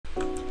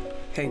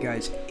Hey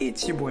guys,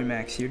 it's your boy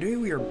Max here. Today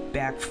we are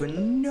back for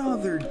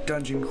another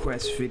Dungeon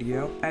Quest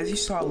video. As you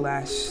saw in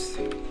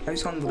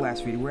the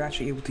last video, we're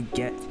actually able to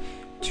get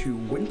to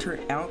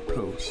Winter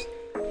Outpost.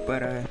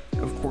 But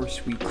of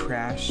course we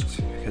crashed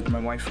because my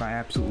Wi-Fi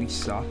absolutely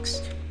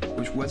sucks,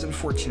 which was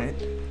unfortunate.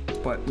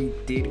 But we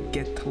did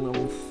get to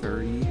level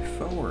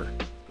 34,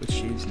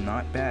 which is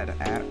not bad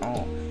at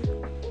all.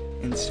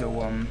 And so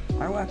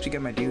I will actually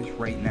get my deals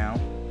right now.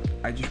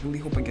 I just really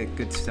hope I get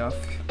good stuff.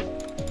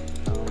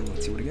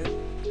 Let's see what I get.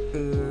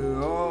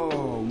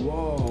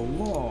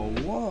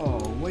 Whoa,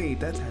 wait,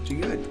 that's actually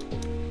good.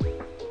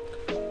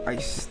 I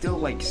still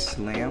like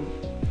Slam,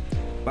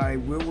 but I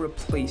will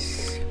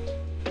replace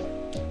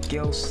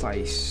Gale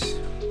Slice,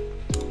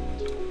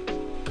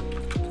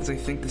 because I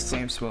think the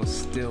Slam spell is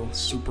still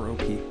super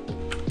OP.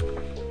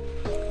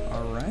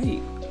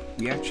 Alright,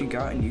 we actually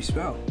got a new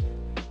spell.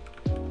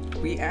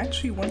 We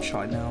actually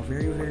one-shot now,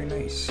 very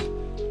nice.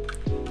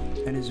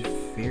 That is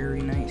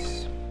very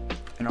nice.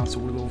 And also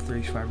we're level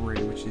 35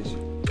 already, which is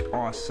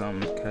awesome,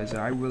 because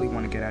I really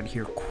want to get out of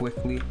here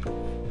quickly.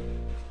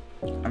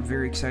 I'm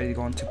very excited to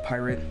go into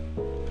Pirate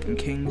and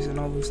Kings and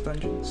all those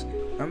dungeons.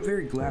 I'm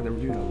very glad that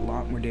we're doing a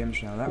lot more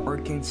damage now. That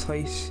Arcane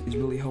Slice is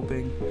really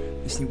helping.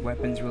 This new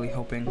weapon's really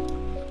helping.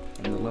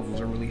 And the levels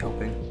are really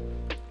helping.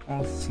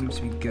 All seems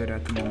to be good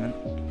at the moment.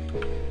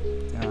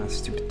 Ah,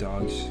 stupid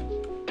dogs.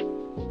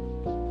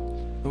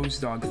 Those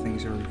dog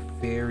things are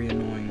very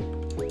annoying.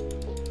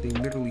 They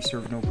literally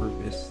serve no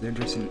purpose. They're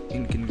just an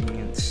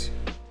inconvenience.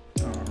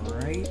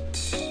 Alright.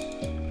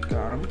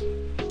 Got him.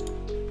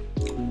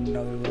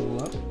 Another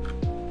level up.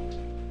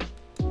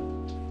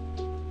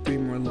 3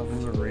 more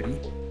levels already.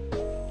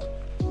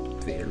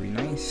 Very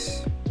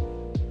nice.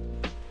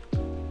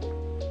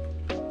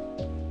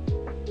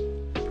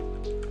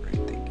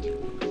 Alright, they get a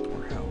little bit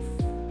more health.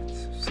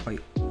 It's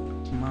like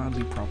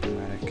mildly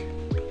problematic.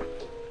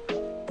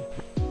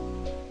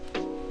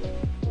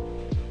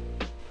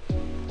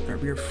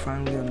 We are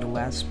finally on the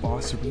last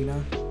boss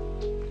arena.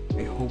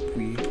 I hope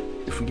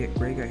if we get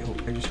Greg,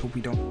 I just hope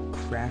we don't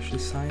crash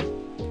this time.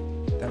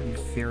 That'd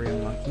be very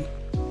unlucky.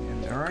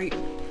 And alright,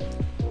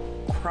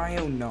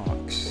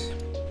 Cryonox.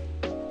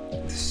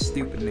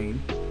 Stupid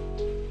name.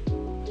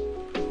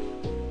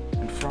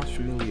 And Frost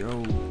Familiar.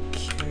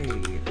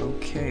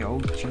 Okay. Oh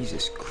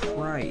Jesus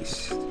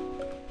Christ!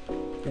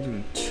 They're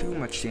doing too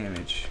much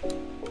damage.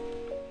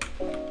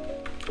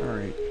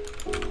 Alright,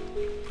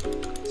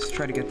 let's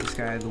try to get this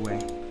guy out of the way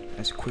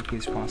as quickly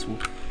as possible.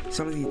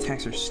 Some of the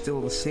attacks are still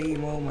the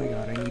same. Oh my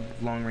god, I need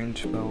long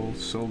range spells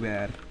so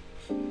bad.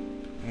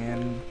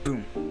 And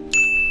boom.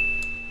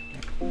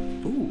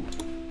 Ooh.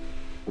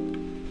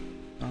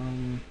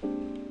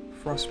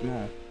 Frost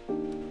Maul.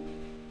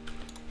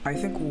 I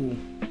think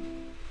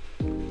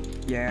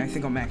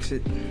I'll max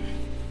it.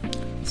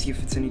 See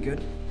if it's any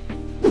good.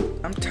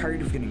 I'm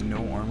tired of getting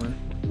no armor.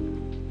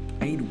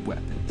 I need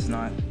weapons,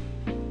 I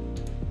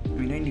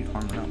need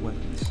armor, not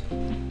weapons.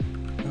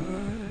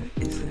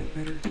 Is that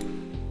better?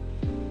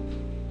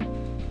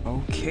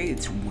 Okay,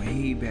 it's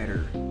way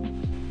better.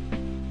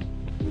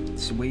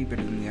 It's way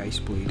better than the Ice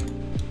Blade.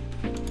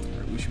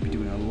 Alright, we should be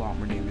doing a lot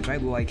more damage. I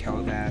like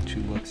how that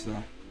actually looks,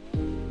 though.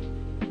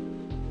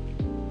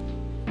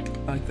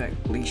 I like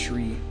that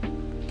glaciery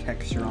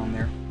texture on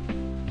there.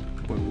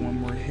 But one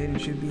more hit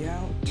and should be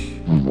out.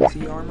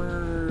 See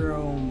armor?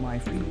 Oh my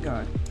freaking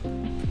god.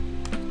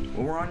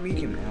 Well, we're on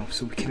medium now,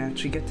 so we can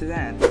actually get to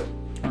that.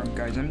 Alright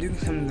guys, I'm doing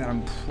something that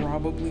I'm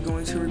probably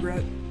going to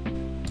regret,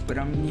 but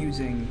I'm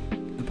using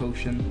the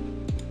potion,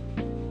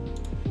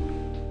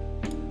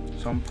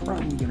 so I'm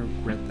probably going to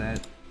regret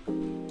that.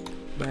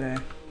 But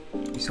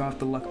you still have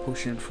the luck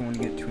potion if you want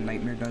to get to a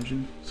nightmare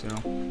dungeon, so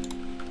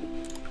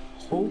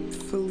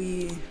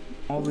hopefully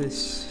all this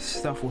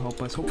stuff will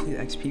help us. Hopefully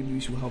the XP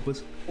boost will help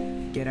us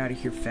get out of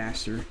here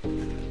faster.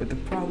 But the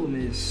problem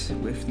is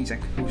with these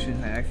XP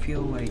potions, I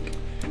feel like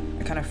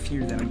I kind of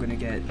fear that I'm going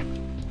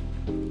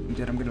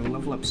to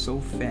level up so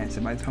fast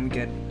that by the time we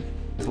get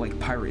to like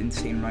Pirate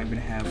Insane, I'm not even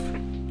gonna have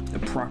the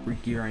proper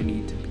gear I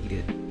need to beat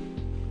it.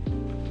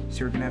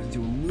 So we're gonna have to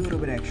do a little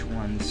bit extra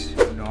ones.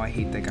 No, I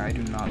hate that guy. I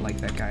do not like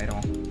that guy at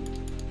all.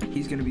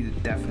 He's gonna be the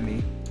death of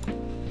me.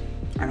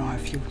 I don't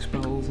have heal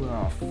spells.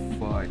 Oh,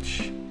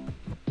 fudge.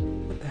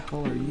 What the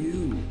hell are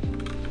you?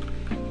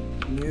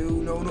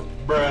 No.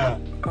 Bruh.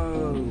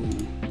 Oh.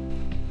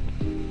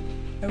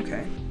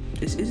 Okay.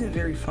 This isn't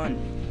very fun.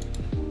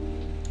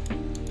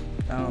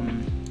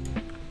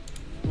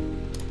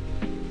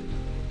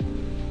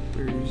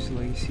 Where's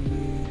Lacey?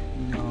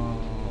 No,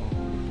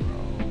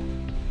 bro.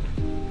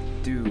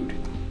 Dude.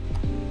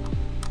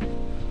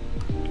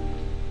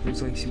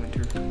 Where's Lacey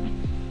Winter?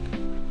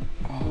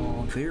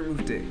 Oh, they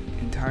removed it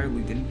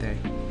entirely, didn't they?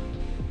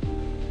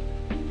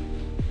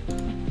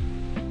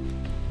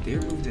 They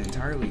removed it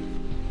entirely.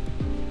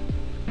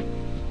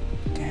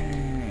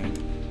 Dang.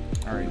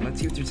 Alright, let's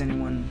see if there's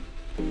anyone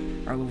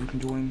our level can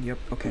join. Yep,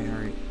 okay,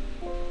 alright.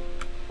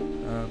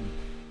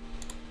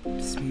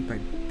 It's made by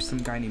some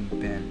guy named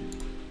Ben.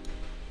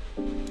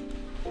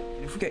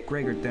 And if we get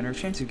Gregor, then our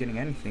chance of getting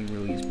anything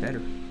really is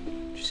better.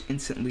 Just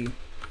instantly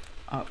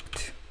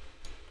upped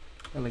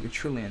by like 1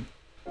 trillion.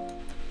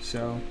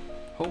 So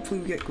hopefully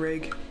we get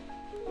Greg.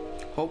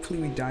 Hopefully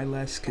we die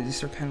less, because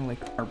these are kind of like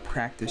our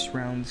practice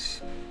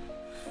rounds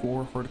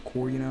for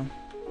hardcore, you know?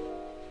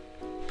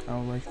 I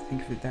would like to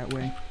think of it that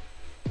way.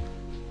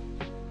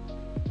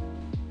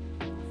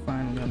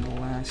 Finally on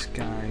the last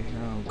guy.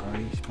 Oh god,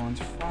 he spawns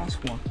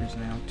frostwalkers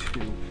now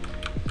too.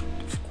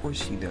 Of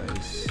course he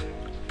does.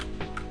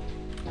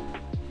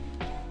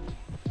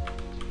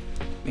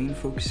 Main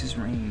focus is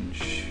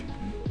range.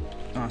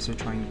 Also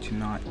trying to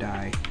not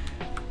die.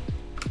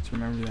 Let's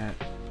remember that.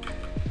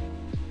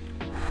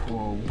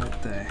 Whoa,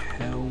 what the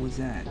hell was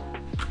that?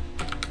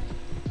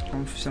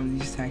 For some of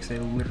these attacks, they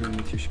literally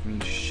make your screen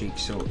shake.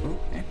 So,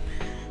 okay.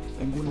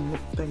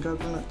 Thank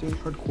God we're not doing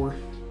hardcore.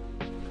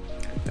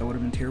 That would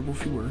have been terrible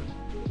if you were.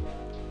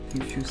 I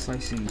think a few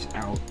slicings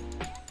out.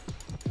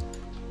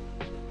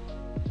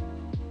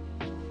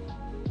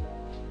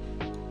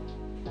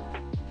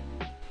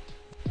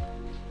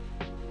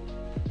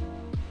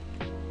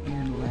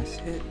 And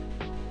last hit.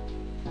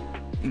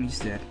 And he's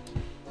dead.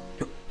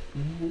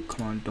 Ooh,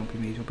 come on, don't be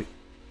me, don't be.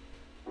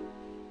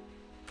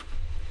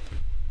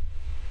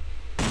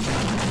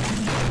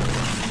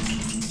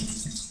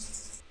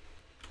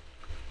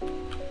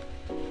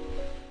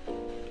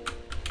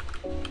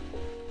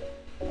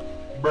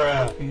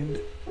 Bruh. And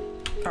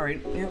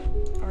alright, yep.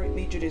 Alright,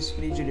 mage it is.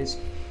 We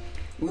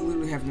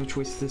literally have no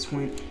choice at this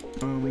point.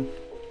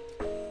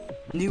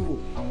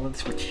 Noob. Oh,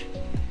 let's switch.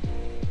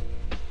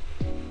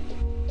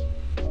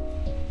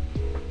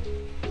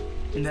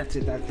 And that's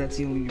it. That's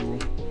the only new rule.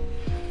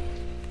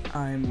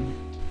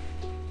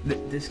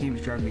 This game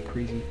is driving me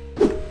crazy.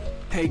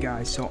 Hey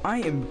guys, so I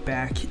am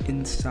back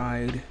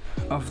inside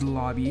of the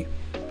lobby,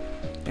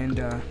 and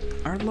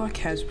our luck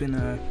has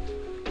been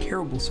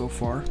terrible so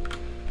far.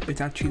 It's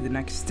actually the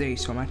next day,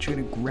 so I'm actually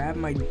gonna grab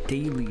my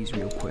dailies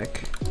real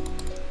quick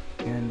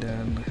and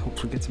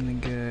hopefully get something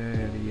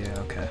good. Yeah,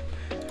 okay.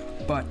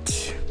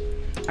 But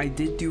I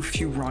did do a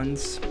few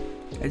runs.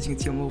 As you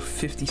can see, I'm level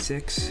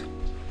 56.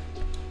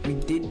 We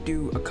did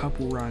do a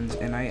couple runs,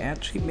 and I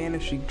actually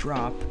managed to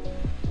drop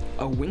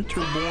a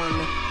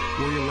Winterborn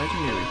Warrior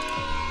Legendary,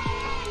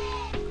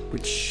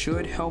 which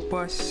should help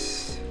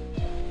us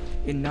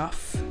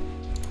enough.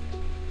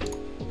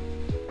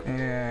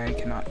 I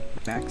cannot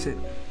max it.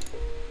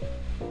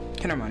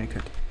 Never mind, I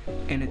could.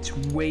 And it's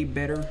way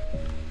better.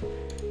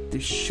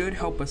 This should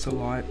help us a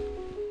lot.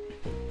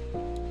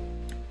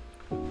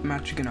 I'm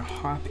actually gonna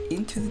hop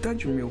into the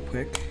dungeon real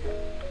quick,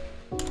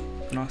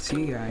 and I'll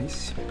see you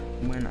guys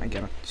when I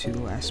get up to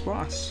the last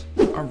boss.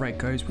 Alright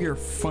guys, we are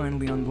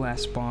finally on the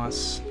last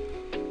boss.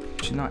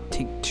 Should not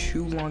take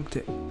too long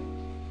to...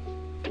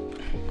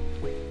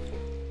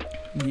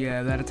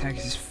 Yeah, that attack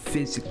is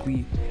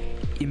physically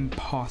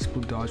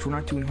impossible to dodge. We're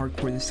not doing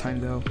hardcore this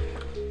time though.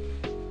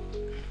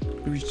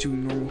 We're just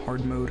doing normal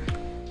hard mode.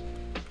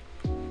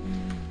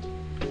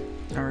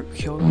 Alright, we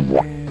killed him.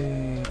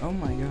 Hey, oh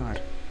my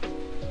god.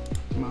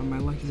 My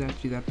luck is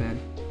actually that bad.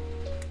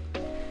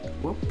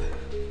 Whoop.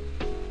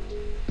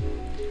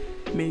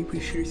 Maybe we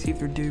should have saved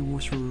their day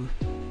wars for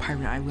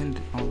Pirate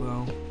Island,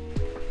 although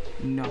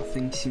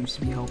nothing seems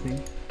to be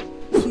helping.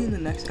 See you in the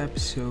next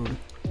episode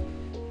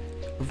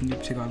of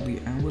Noob to Godly,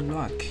 and our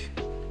luck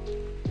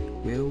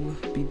will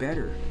be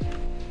better.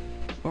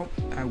 Well,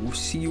 I will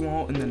see you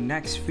all in the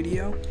next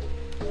video.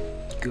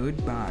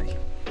 Goodbye.